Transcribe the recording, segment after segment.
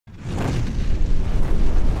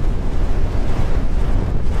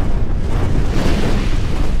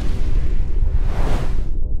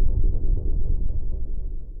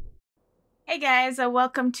guys,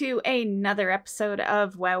 welcome to another episode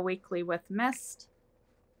of WoW Weekly with Myst.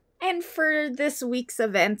 And for this week's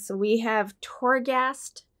events, we have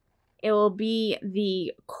Torghast. It will be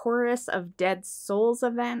the Chorus of Dead Souls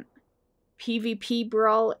event. PvP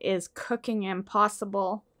Brawl is Cooking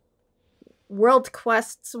Impossible. World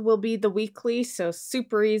Quests will be the weekly, so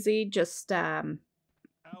super easy. Just, head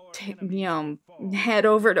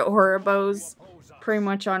over to Oribos. Pretty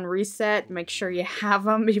much on reset. Make sure you have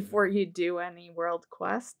them before you do any world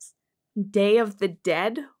quests. Day of the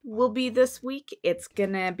Dead will be this week. It's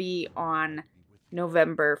gonna be on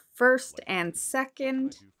November 1st and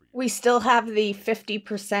 2nd. We still have the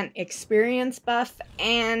 50% experience buff,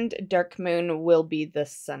 and Dark Moon will be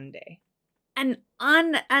this Sunday. An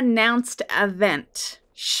unannounced event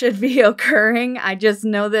should be occurring. I just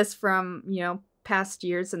know this from, past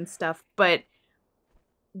years and stuff, but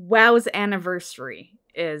WoW's anniversary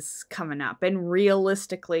is coming up, and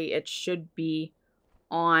realistically it should be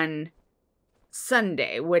on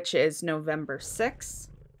Sunday, which is November 6th.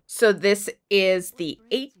 So this is the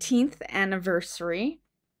 18th anniversary,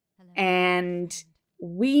 and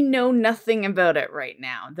we know nothing about it right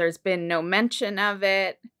now. There's been no mention of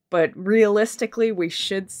it, but realistically we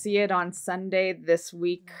should see it on Sunday this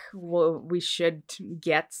week. We should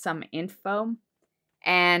get some info.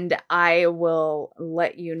 And I will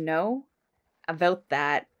let you know about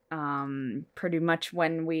that pretty much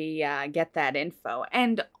when we get that info.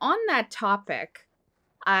 And on that topic,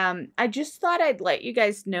 I just thought I'd let you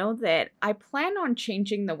guys know that I plan on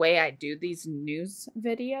changing the way I do these news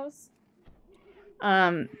videos.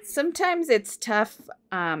 Sometimes it's tough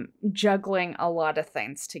juggling a lot of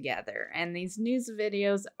things together. And these news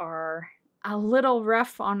videos are a little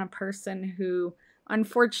rough on a person who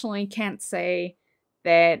unfortunately can't say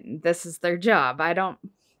that this is their job. I don't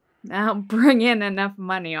bring in enough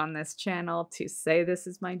money on this channel to say this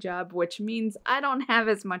is my job, which means I don't have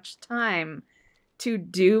as much time to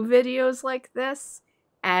do videos like this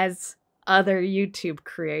as other YouTube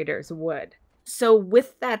creators would. So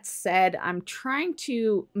with that said, I'm trying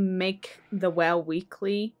to make the WoW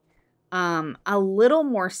Weekly a little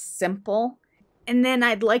more simple. And then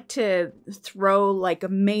I'd like to throw like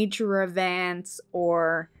major events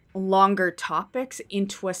or longer topics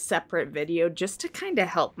into a separate video just to kind of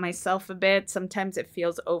help myself a bit. Sometimes it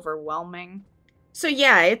feels overwhelming. So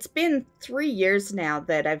yeah, it's been 3 years now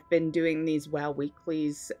that I've been doing these WoW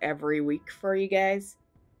Weeklies every week for you guys.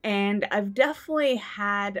 And I've definitely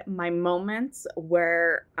had my moments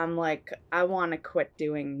where I'm like, I want to quit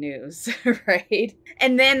doing news, right?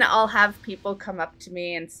 And then I'll have people come up to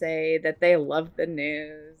me and say that they love the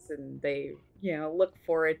news and they, look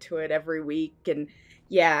forward to it every week. And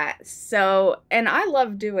yeah, so, and I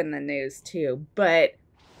love doing the news too, but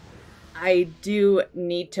I do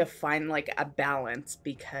need to find like a balance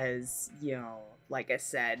because, like I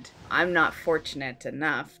said, I'm not fortunate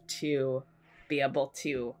enough to be able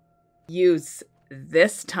to use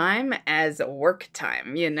this time as work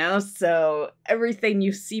time, so everything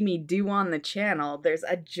you see me do on the channel, there's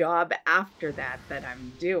a job after that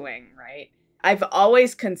I'm doing, right? I've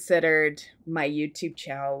always considered my YouTube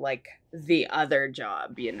channel like the other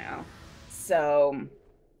job, So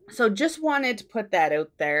just wanted to put that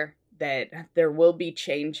out there that there will be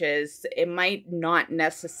changes. It might not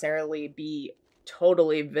necessarily be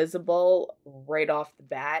totally visible right off the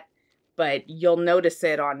bat, but you'll notice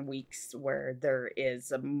it on weeks where there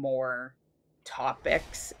is more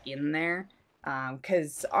topics in there.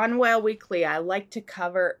 Because on WoW Weekly, I like to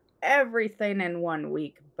cover everything in 1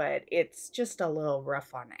 week, but it's just a little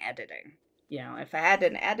rough on editing. If I had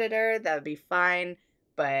an editor, that would be fine,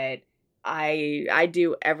 but I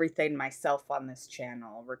do everything myself on this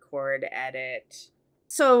channel, record, edit.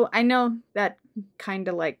 So I know that kind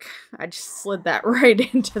of like, I just slid that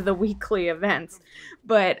right into the weekly events,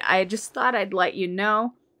 but I just thought I'd let you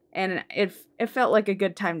know, and it felt like a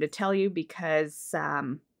good time to tell you because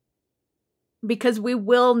we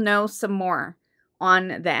will know some more on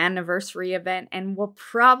the anniversary event, and we'll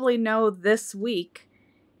probably know this week.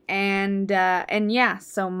 And yeah,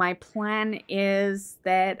 so my plan is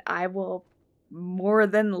that I will more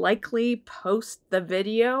than likely post the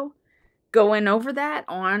video going over that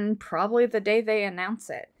on probably the day they announce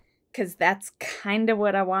it. Because that's kind of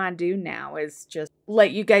what I want to do now, is just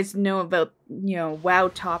let you guys know about,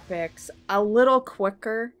 WoW topics a little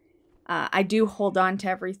quicker. I do hold on to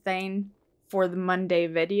everything for the Monday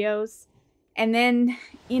videos. And then,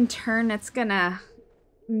 in turn, it's gonna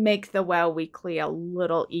make the WoW Weekly a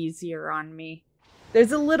little easier on me.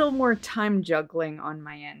 There's a little more time juggling on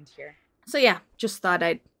my end here. So yeah, just thought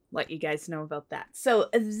I'd let you guys know about that. So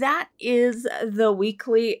that is the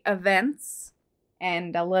weekly events.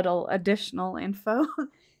 and a little additional info.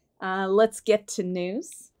 Let's get to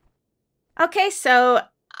news. Okay, so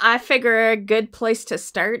I figure a good place to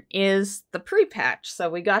start is the pre-patch. So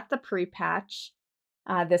we got the pre-patch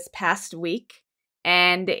this past week,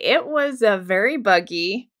 and it was very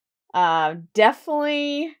buggy.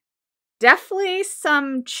 Definitely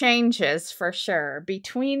some changes for sure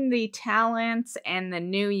between the talents and the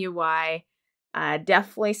new UI.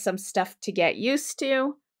 Definitely some stuff to get used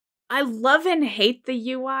to. I love and hate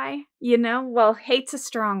the UI, you know? Well, hate's a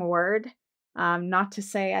strong word. Not to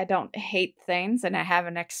say I don't hate things and I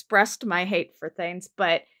haven't expressed my hate for things,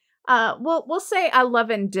 but we'll say I love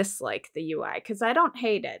and dislike the UI because I don't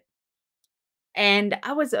hate it. And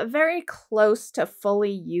I was very close to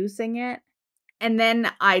fully using it. And then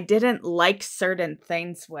I didn't like certain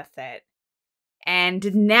things with it.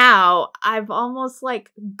 And now I've almost like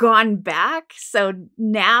gone back. So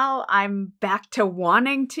now I'm back to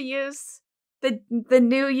wanting to use the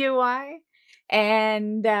new UI.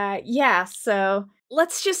 And yeah, so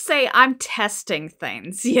let's just say I'm testing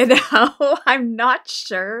things, you know? I'm not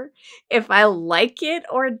sure if I like it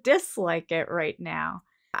or dislike it right now.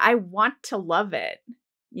 I want to love it.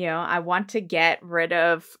 You know, I want to get rid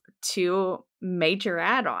of 2 major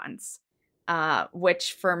add-ons,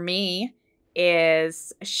 which for me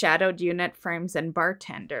is Shadowed Unit Frames and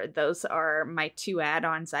Bartender. Those are my 2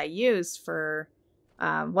 add-ons I use for,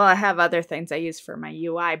 well, I have other things I use for my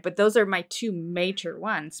UI, but those are my 2 major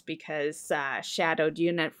ones because Shadowed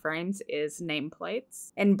Unit Frames is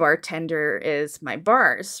nameplates and Bartender is my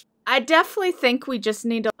bars. I definitely think we just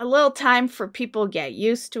need a little time for people to get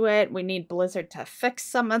used to it. We need Blizzard to fix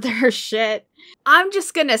some of their shit. I'm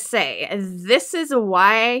just gonna say, this is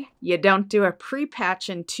why you don't do a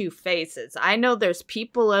pre-patch in 2 phases. I know there's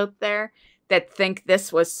people out there that think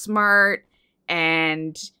this was smart,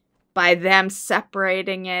 and by them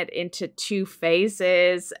separating it into 2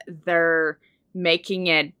 phases, they're making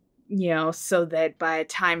it, you know, so that by the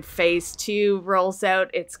time phase 2 rolls out,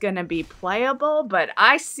 it's going to be playable. But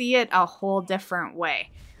I see it a whole different way.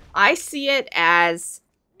 I see it as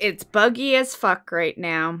it's buggy as fuck right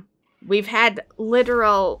now. We've had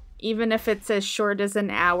literal, even if it's as short as an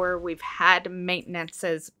hour, we've had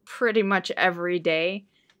maintenances pretty much every day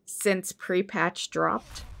since pre-patch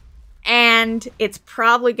dropped. And it's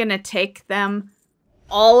probably going to take them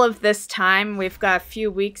all of this time. We've got a few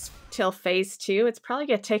weeks till phase 2. It's probably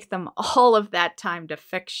gonna take them all of that time to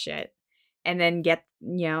fix shit and then get,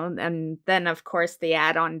 you know, and then of course the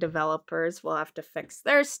add-on developers will have to fix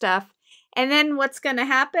their stuff. And then what's gonna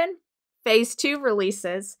happen? Phase 2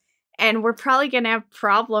 releases and we're probably gonna have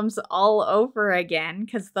problems all over again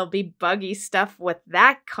because there'll be buggy stuff with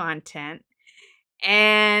that content.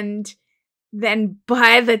 And then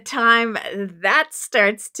by the time that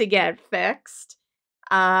starts to get fixed,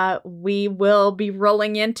 we will be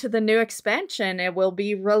rolling into the new expansion. It will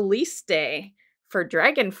be release day for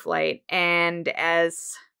Dragonflight. And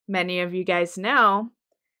as many of you guys know,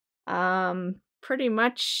 pretty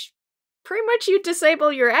much you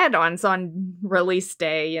disable your add-ons on release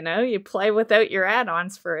day, you know? You play without your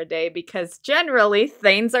add-ons for a day because generally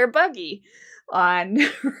things are buggy on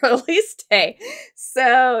release day.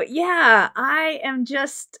 So yeah, I am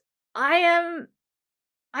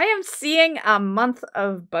seeing a month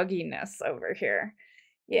of bugginess over here.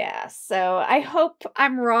 Yeah, so I hope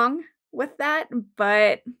I'm wrong with that,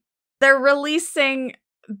 but they're releasing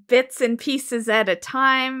bits and pieces at a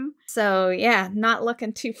time. So yeah, not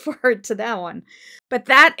looking too forward to that one. But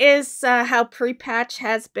that is how pre-patch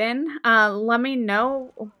has been. Let me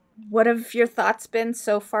know, what have your thoughts been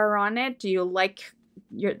so far on it? Do you like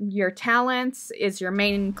your talents? Is your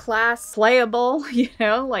main class playable, you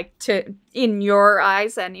know, like in your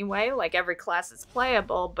eyes anyway? Like every class is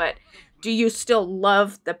playable, but do you still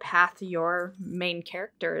love the path your main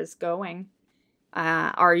character is going?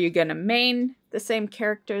 Are you gonna main the same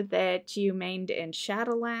character that you mained in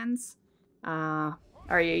Shadowlands?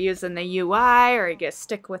 Are you using the UI, or are you gonna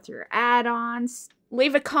stick with your add-ons?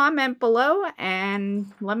 Leave a comment below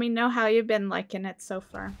and let me know how you've been liking it so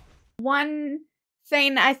far. One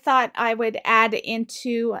thing I thought I would add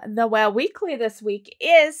into the WoW Weekly this week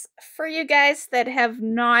is for you guys that have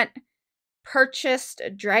not purchased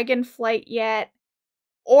Dragonflight yet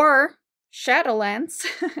or Shadowlands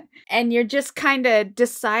and you're just kind of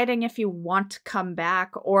deciding if you want to come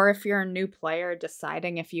back, or if you're a new player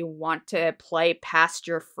deciding if you want to play past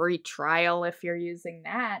your free trial if you're using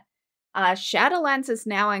that. Shadowlands is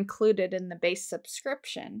now included in the base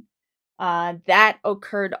subscription. That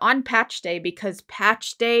occurred on patch day because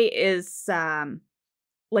patch day is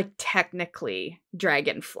like technically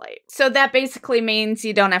Dragonflight. So that basically means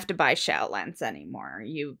you don't have to buy Shadowlands anymore.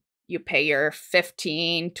 You You pay your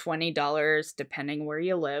 $15, $20, depending where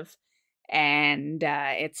you live, and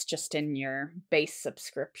it's just in your base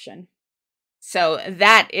subscription. So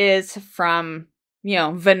that is from,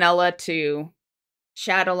 vanilla to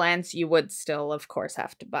Shadowlands. You would still, of course,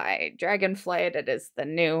 have to buy Dragonflight. It is the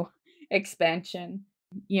new expansion.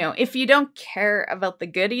 If you don't care about the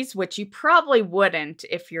goodies, which you probably wouldn't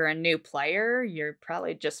if you're a new player, you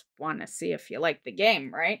probably just want to see if you like the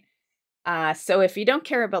game, right? So if you don't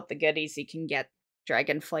care about the goodies, you can get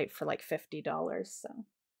Dragonflight for like $50. So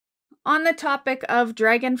on the topic of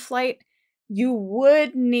Dragonflight, you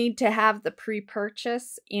would need to have the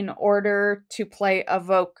pre-purchase in order to play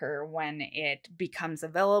Evoker when it becomes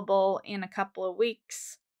available in a couple of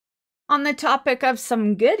weeks. On the topic of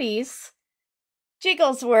some goodies,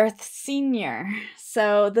 Jigglesworth Sr.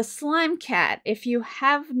 So the Slime Cat, if you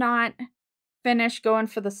have not finished going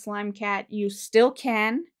for the Slime Cat, you still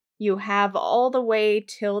can. You have all the way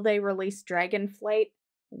till they release Dragonflight.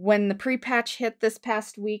 When the pre-patch hit this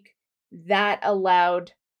past week, that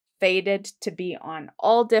allowed Faded to be on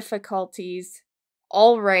all difficulties,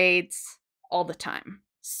 all raids, all the time.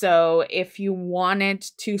 So if you wanted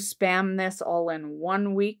to spam this all in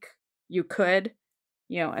 1 week, you could,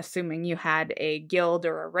 assuming you had a guild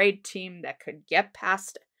or a raid team that could get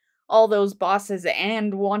past all those bosses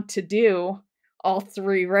and want to do all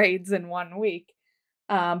 3 raids in 1 week.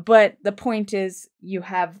 But the point is you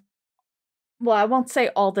have, well, I won't say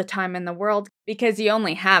all the time in the world because you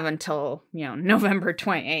only have until, November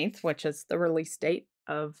 28th, which is the release date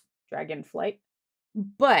of Dragonflight.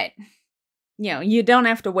 But, you don't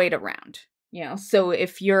have to wait around, so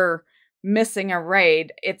if you're missing a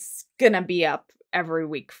raid, it's gonna be up every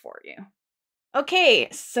week for you. Okay,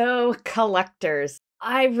 so collectors,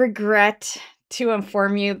 I regret to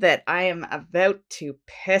inform you that I am about to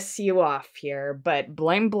piss you off here, but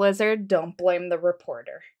blame Blizzard, don't blame the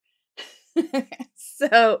reporter.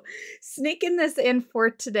 So, sneaking this in for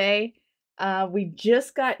today, we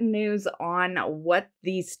just got news on what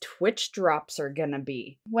these Twitch drops are gonna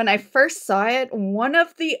be. When I first saw it, one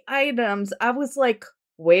of the items, I was like,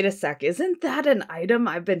 wait a sec, isn't that an item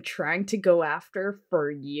I've been trying to go after for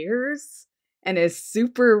years and is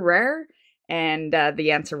super rare? And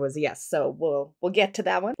the answer was yes, so we'll get to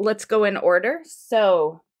that one. Let's go in order.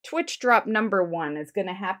 So, Twitch drop number 1 is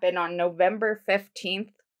gonna happen on November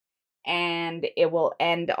 15th. And it will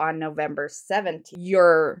end on November 17th.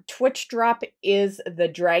 Your Twitch drop is the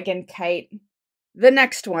Dragon Kite. The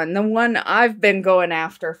next one, the one I've been going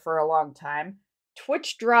after for a long time.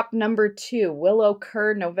 Twitch drop number 2 will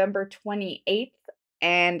occur November 28th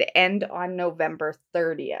and end on November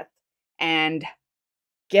 30th. And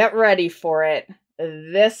get ready for it.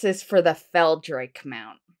 This is for the Feldrake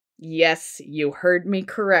mount. Yes, you heard me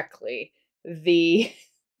correctly. The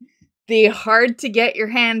hard to get your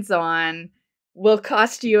hands on will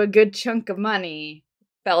cost you a good chunk of money,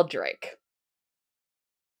 Feldrake.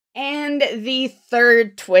 And the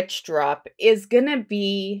third Twitch drop is gonna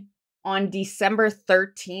be on December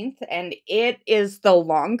 13th, and it is the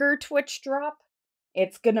longer Twitch drop.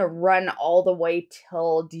 It's gonna run all the way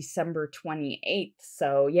till December 28th.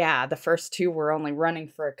 So yeah, the first 2 were only running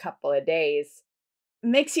for a couple of days.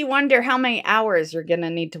 Makes you wonder how many hours you're gonna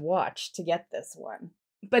need to watch to get this one.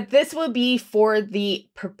 But this will be for the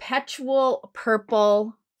Perpetual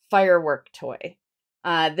Purple Firework toy.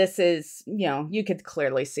 This is, you could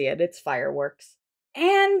clearly see it. It's fireworks.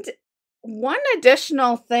 And one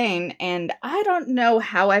additional thing, and I don't know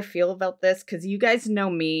how I feel about this, because you guys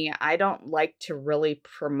know me, I don't like to really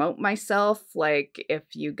promote myself. Like, if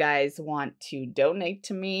you guys want to donate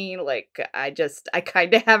to me, I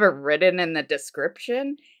kind of have it written in the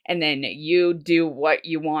description, and then you do what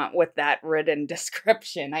you want with that written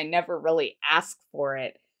description. I never really ask for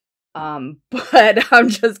it. But I'm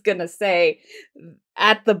just gonna say,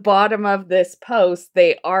 at the bottom of this post,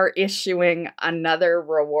 they are issuing another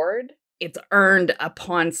reward. It's earned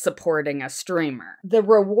upon supporting a streamer. The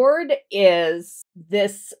reward is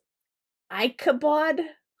this Ichabod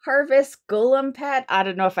Harvest Golem pet. I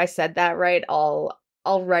don't know if I said that right. I'll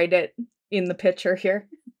write it in the picture here.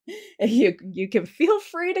 You can feel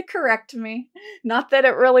free to correct me. Not that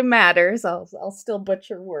it really matters. I'll still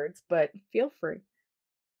butcher words, but feel free.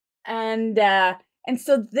 And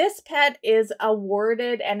so this pet is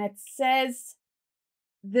awarded, and it says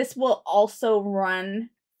this will also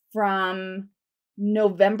run from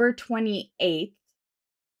November 28th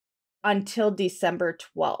until December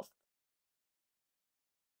 12th.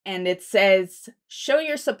 And it says, show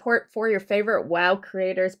your support for your favorite WoW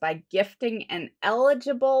creators by gifting an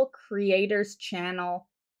eligible creators channel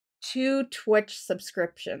 2 Twitch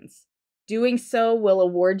subscriptions. Doing so will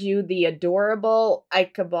award you the adorable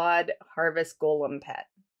Ichabod Harvest Golem pet.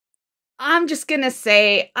 I'm just gonna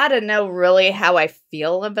say, I don't know really how I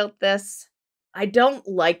feel about this. I don't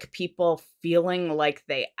like people feeling like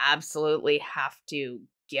they absolutely have to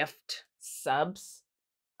gift subs.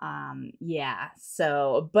 Yeah,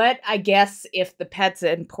 so, but I guess if the pet's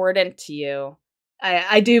important to you,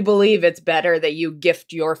 I do believe it's better that you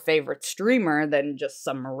gift your favorite streamer than just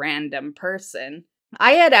some random person.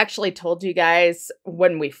 I had actually told you guys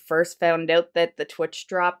when we first found out that the Twitch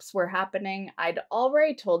drops were happening, I'd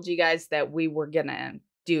already told you guys that we were gonna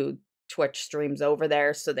do Twitch streams over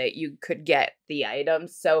there so that you could get the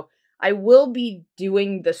items. So I will be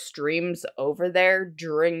doing the streams over there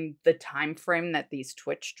during the time frame that these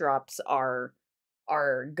Twitch drops are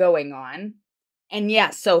going on. And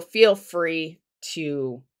yeah, so feel free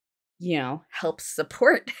to, help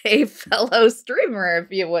support a fellow streamer if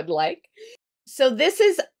you would like. So this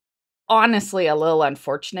is honestly a little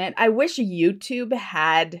unfortunate. I wish YouTube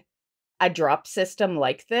had a drop system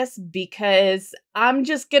like this, because I'm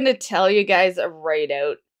just going to tell you guys right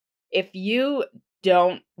out, if you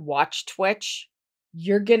don't watch Twitch,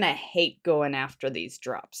 you're going to hate going after these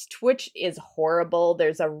drops. Twitch is horrible.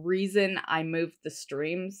 There's a reason I moved the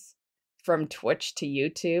streams from Twitch to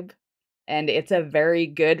YouTube, and it's a very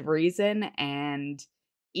good reason. And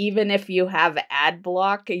even if you have ad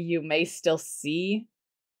block, you may still see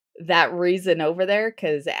that reason over there,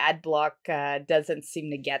 because ad block doesn't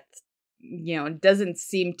seem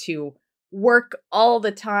to work all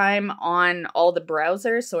the time on all the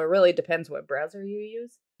browsers. So it really depends what browser you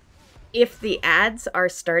use. If the ads are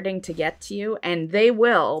starting to get to you, and they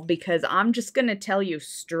will, because I'm just going to tell you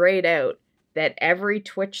straight out that every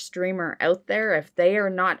Twitch streamer out there, if they are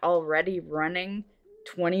not already running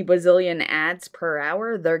 20 bazillion ads per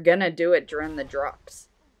hour, they're gonna do it during the drops,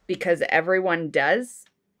 because everyone does,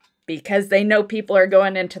 because they know people are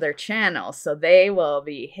going into their channel, so they will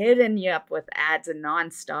be hitting you up with ads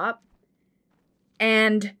nonstop.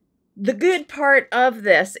 And the good part of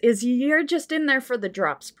this is you're just in there for the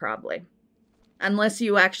drops, probably, unless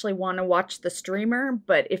you actually want to watch the streamer.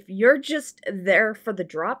 But if you're just there for the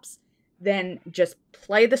drops, then just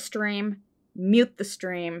play the stream, mute the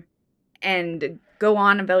stream, and go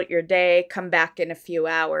on about your day, come back in a few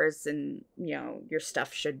hours, and, your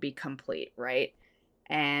stuff should be complete, right?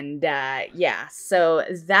 And, yeah, so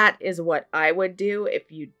that is what I would do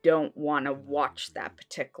if you don't want to watch that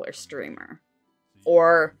particular streamer.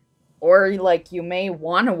 Or, like, you may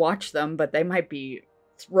want to watch them, but they might be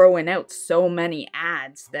throwing out so many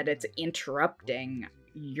ads that it's interrupting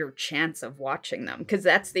your chance of watching them. Because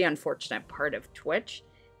that's the unfortunate part of Twitch,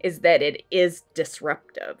 is that it is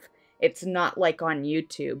disruptive. It's not like on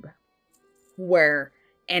YouTube where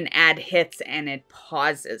an ad hits and it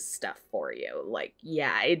pauses stuff for you. Like,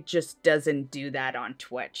 yeah, it just doesn't do that on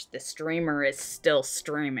Twitch. The streamer is still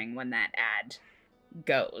streaming when that ad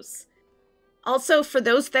goes. Also, for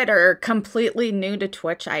those that are completely new to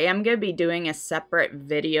Twitch, I am going to be doing a separate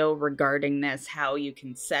video regarding this, how you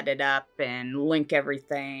can set it up and link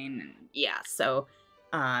everything. And yeah, so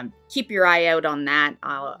keep your eye out on that.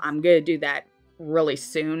 I'm going to do that really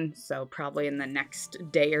soon, so probably in the next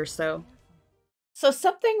day or so. So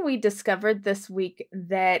something we discovered this week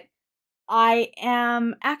that I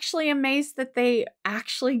am actually amazed that they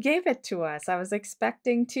actually gave it to us. I was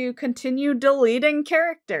expecting to continue deleting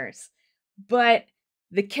characters, but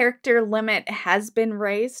the character limit has been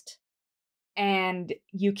raised, and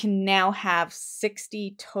you can now have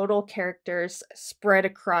 60 total characters spread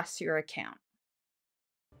across your account.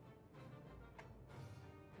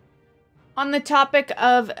 On the topic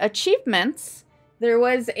of achievements, there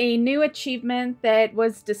was a new achievement that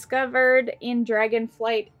was discovered in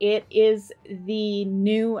Dragonflight. It is the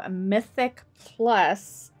new Mythic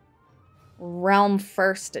Plus Realm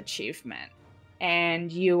First achievement.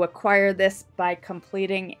 And you acquire this by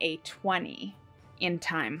completing a 20 in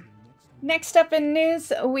time. Next up in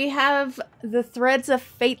news, we have the Threads of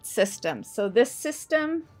Fate system. So this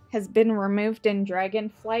system has been removed in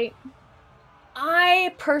Dragonflight.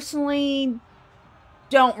 I personally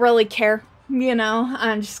don't really care,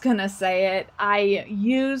 I'm just gonna say it. I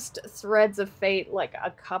used Threads of Fate like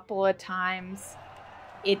a couple of times.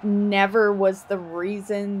 It never was the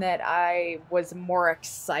reason that I was more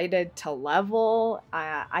excited to level.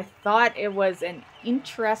 I thought it was an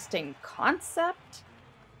interesting concept,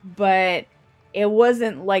 but it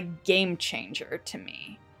wasn't like game changer to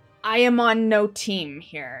me. I am on no team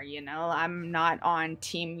here, I'm not on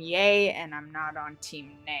team yay and I'm not on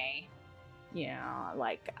team nay.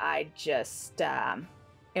 I just,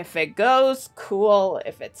 if it goes, cool.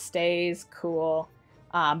 If it stays, cool.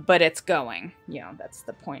 but it's going. You know, that's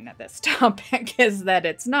the point of this topic, is that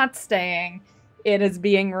it's not staying. It is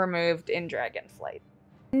being removed in Dragonflight.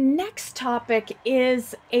 Next topic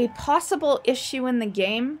is a possible issue in the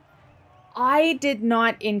game. I did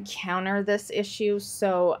not encounter this issue,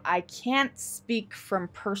 so I can't speak from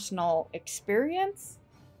personal experience,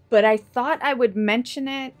 but I thought I would mention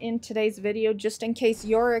it in today's video just in case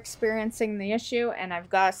you're experiencing the issue, and I've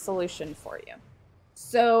got a solution for you.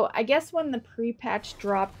 So I guess when the pre-patch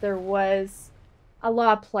dropped, there was a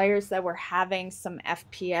lot of players that were having some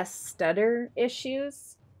FPS stutter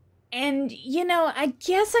issues. And, you know, I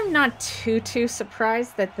guess I'm not too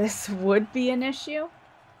surprised that this would be an issue,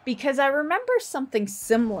 because I remember something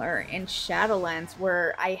similar in Shadowlands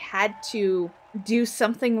where I had to do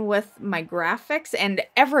something with my graphics, and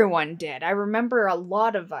everyone did. I remember a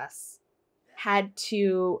lot of us had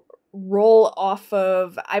to roll off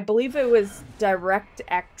of, I believe it was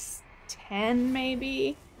DirectX 10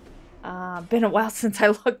 maybe. Been a while since I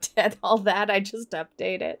looked at all that. I just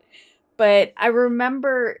updated. But I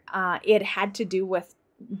remember it had to do with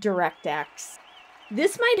DirectX.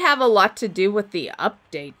 This might have a lot to do with the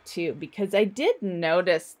update too, because I did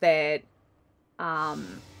notice that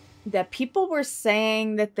that people were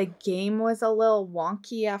saying that the game was a little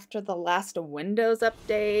wonky after the last Windows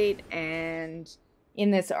update, and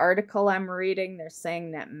in this article I'm reading, they're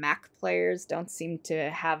saying that Mac players don't seem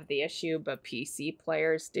to have the issue, but PC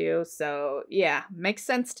players do. So yeah, makes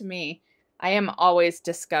sense to me. I am always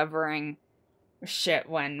discovering shit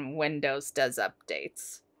when Windows does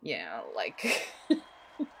updates. You know, like,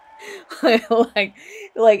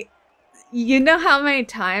 like, you know how many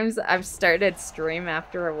times I've started stream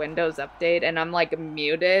after a Windows update and I'm like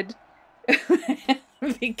muted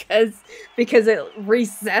because it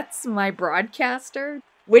resets my broadcaster,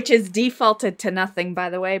 which is defaulted to nothing, by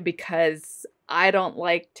the way, because I don't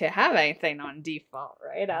like to have anything on default,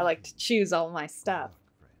 right? I like to choose all my stuff.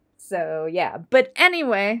 So yeah, but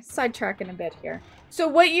anyway, sidetracking a bit here. So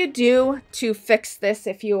what you do to fix this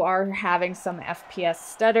if you are having some FPS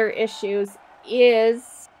stutter issues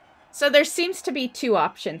is, so there seems to be two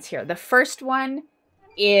options here. The first one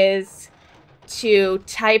is to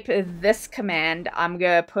type this command. I'm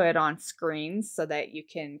gonna put it on screen so that you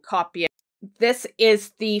can copy it. This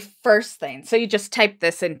is the first thing. So you just type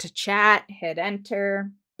this into chat, hit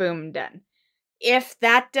enter, boom, done. If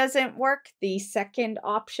that doesn't work, the second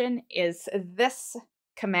option is this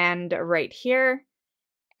command right here.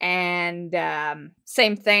 And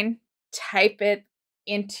same thing, type it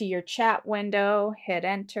into your chat window, hit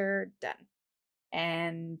enter, done.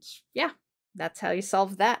 And yeah, that's how you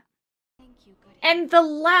solve that. And the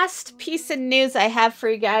last piece of news I have for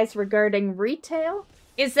you guys regarding retail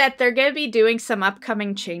is that they're going to be doing some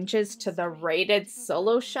upcoming changes to the rated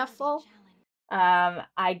solo shuffle.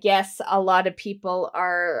 I guess a lot of people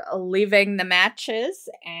are leaving the matches,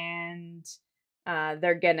 and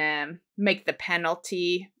they're gonna make the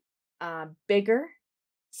penalty bigger.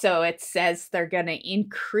 So it says they're gonna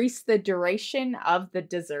increase the duration of the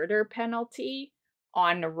deserter penalty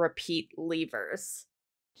on repeat leavers.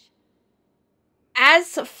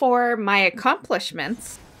 As for my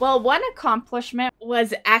accomplishments, well, one accomplishment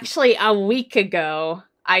was actually a week ago.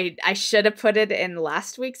 I should have put it in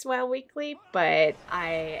last week's WoW Weekly, but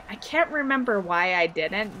I can't remember why I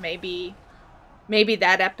didn't. Maybe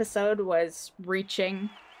that episode was reaching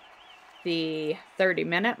the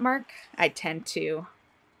 30-minute mark. I tend to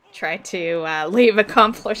try to leave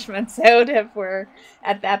accomplishments out if we're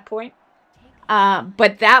at that point.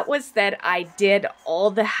 But that was that I did all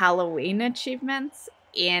the Halloween achievements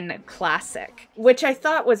in Classic, which I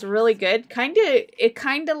thought was really good. It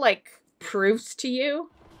kind of like proves to you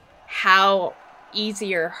how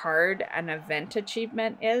easy or hard an event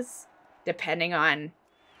achievement is, depending on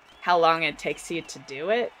how long it takes you to do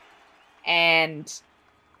it. And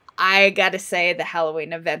I gotta say, the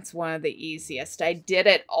Halloween event's one of the easiest. I did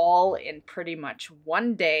it all in pretty much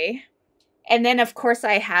one day. And then, of course,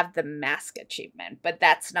 I have the mask achievement, but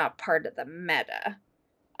that's not part of the meta.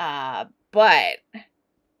 But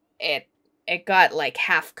it got like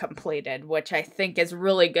half completed, which I think is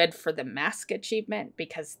really good for the mask achievement,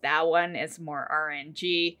 because that one is more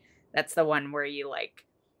RNG. That's the one where you like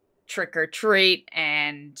trick or treat,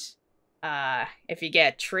 and if you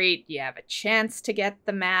get a treat, you have a chance to get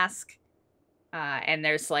the mask. And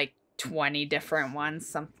there's like 20 different ones,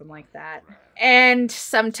 something like that. And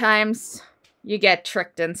sometimes you get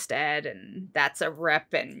tricked instead, and that's a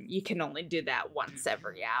rip, and you can only do that once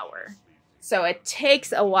every hour. So it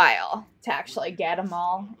takes a while to actually get them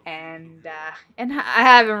all, and I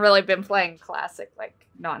haven't really been playing Classic like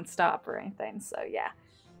nonstop or anything, so yeah.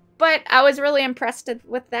 But I was really impressed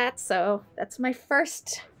with that, so that's my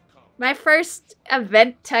first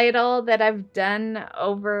event title that I've done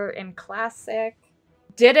over in Classic.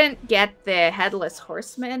 Didn't get the Headless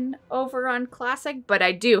Horseman over on Classic, but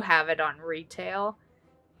I do have it on retail.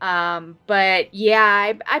 But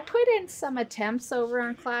yeah, I put in some attempts over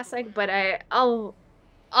on Classic, but I'll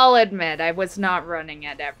admit I was not running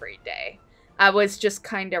it every day. I was just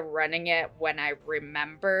kind of running it when I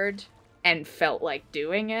remembered and felt like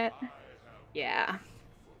doing it. Yeah.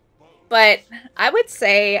 But I would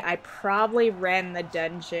say I probably ran the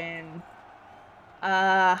dungeon,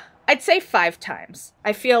 I'd say 5 times.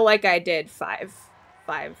 I feel like I did five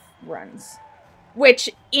runs. Which,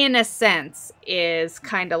 in a sense, is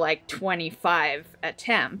kind of like 25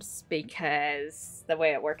 attempts, because the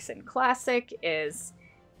way it works in Classic is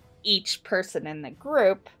each person in the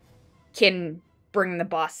group can bring the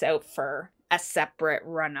boss out for a separate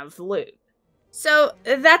run of loot. So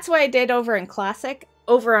that's what I did over in Classic.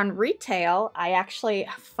 Over on retail, I actually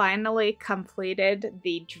finally completed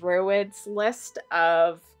the Druids list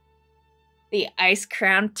of the Ice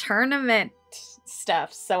Crown tournament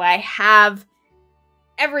stuff. So I have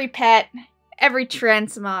every pet, every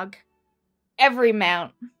transmog, every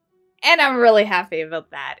mount, and I'm really happy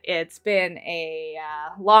about that. It's been a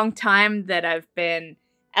long time that I've been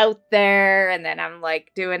out there, and then I'm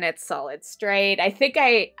like doing it solid straight. I think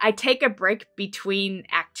I take a break between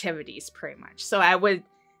activities pretty much. So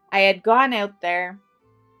I had gone out there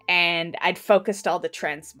and I'd focused all the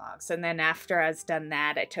transmogs, and then after I was done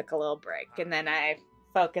that, I took a little break, and then I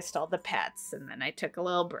focused all the pets, and then I took a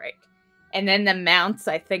little break. And then the mounts,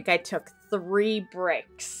 I think I took 3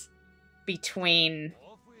 breaks between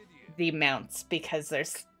the mounts, because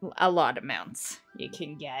there's a lot of mounts you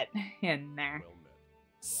can get in there.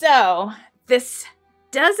 So, this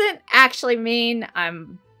doesn't actually mean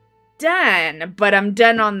I'm done, but I'm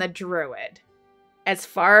done on the Druid. As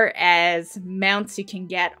far as mounts you can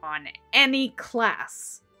get on any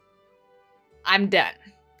class, I'm done.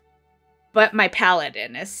 But my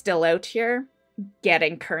Paladin is still out here,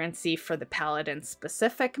 getting currency for the Paladin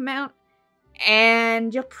specific mount.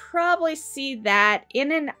 And you'll probably see that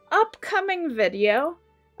in an upcoming video,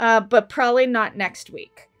 but probably not next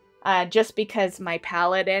week. Just because my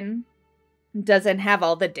Paladin doesn't have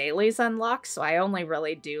all the dailies unlocked, so I only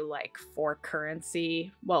really do like 4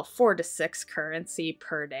 to 6 currency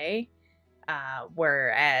per day.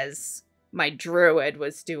 Whereas my Druid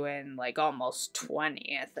was doing like almost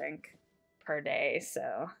 20, I think, per day,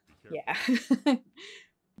 so yeah.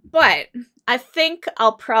 But I think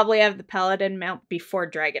I'll probably have the Paladin mount before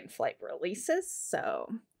Dragonflight releases,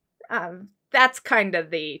 so that's kind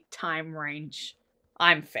of the time range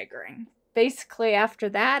I'm figuring. Basically, after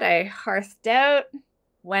that, I hearthed out,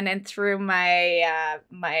 went in through my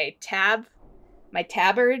my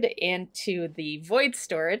tabard into the void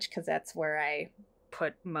storage, because that's where I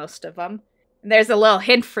put most of them. And there's a little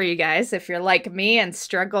hint for you guys if you're like me and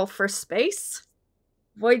struggle for space.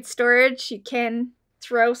 Void storage, you can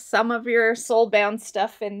throw some of your soulbound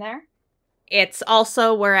stuff in there. It's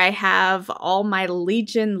also where I have all my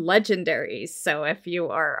Legion legendaries. So if you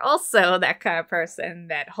are also that kind of person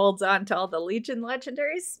that holds on to all the Legion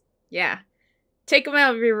legendaries, yeah, take them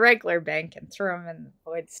out of your regular bank and throw them in the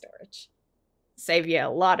void storage. Save you a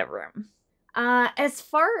lot of room. As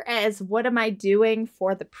far as what am I doing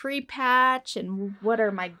for the pre-patch and what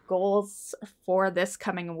are my goals for this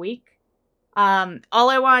coming week, all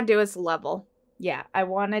I want to do is level. Yeah, I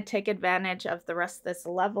want to take advantage of the rest of this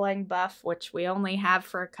leveling buff, which we only have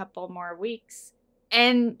for a couple more weeks.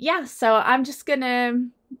 And yeah, so I'm just gonna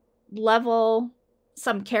level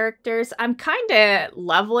some characters. I'm kind of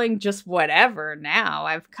leveling just whatever now.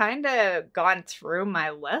 I've kind of gone through my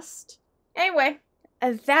list. Anyway,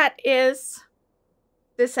 that is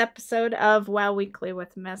this episode of WoW Weekly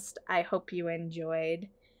with Myst. I hope you enjoyed.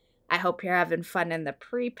 I hope you're having fun in the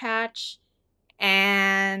pre-patch.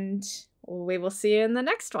 And we will see you in the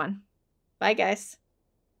next one. Bye, guys.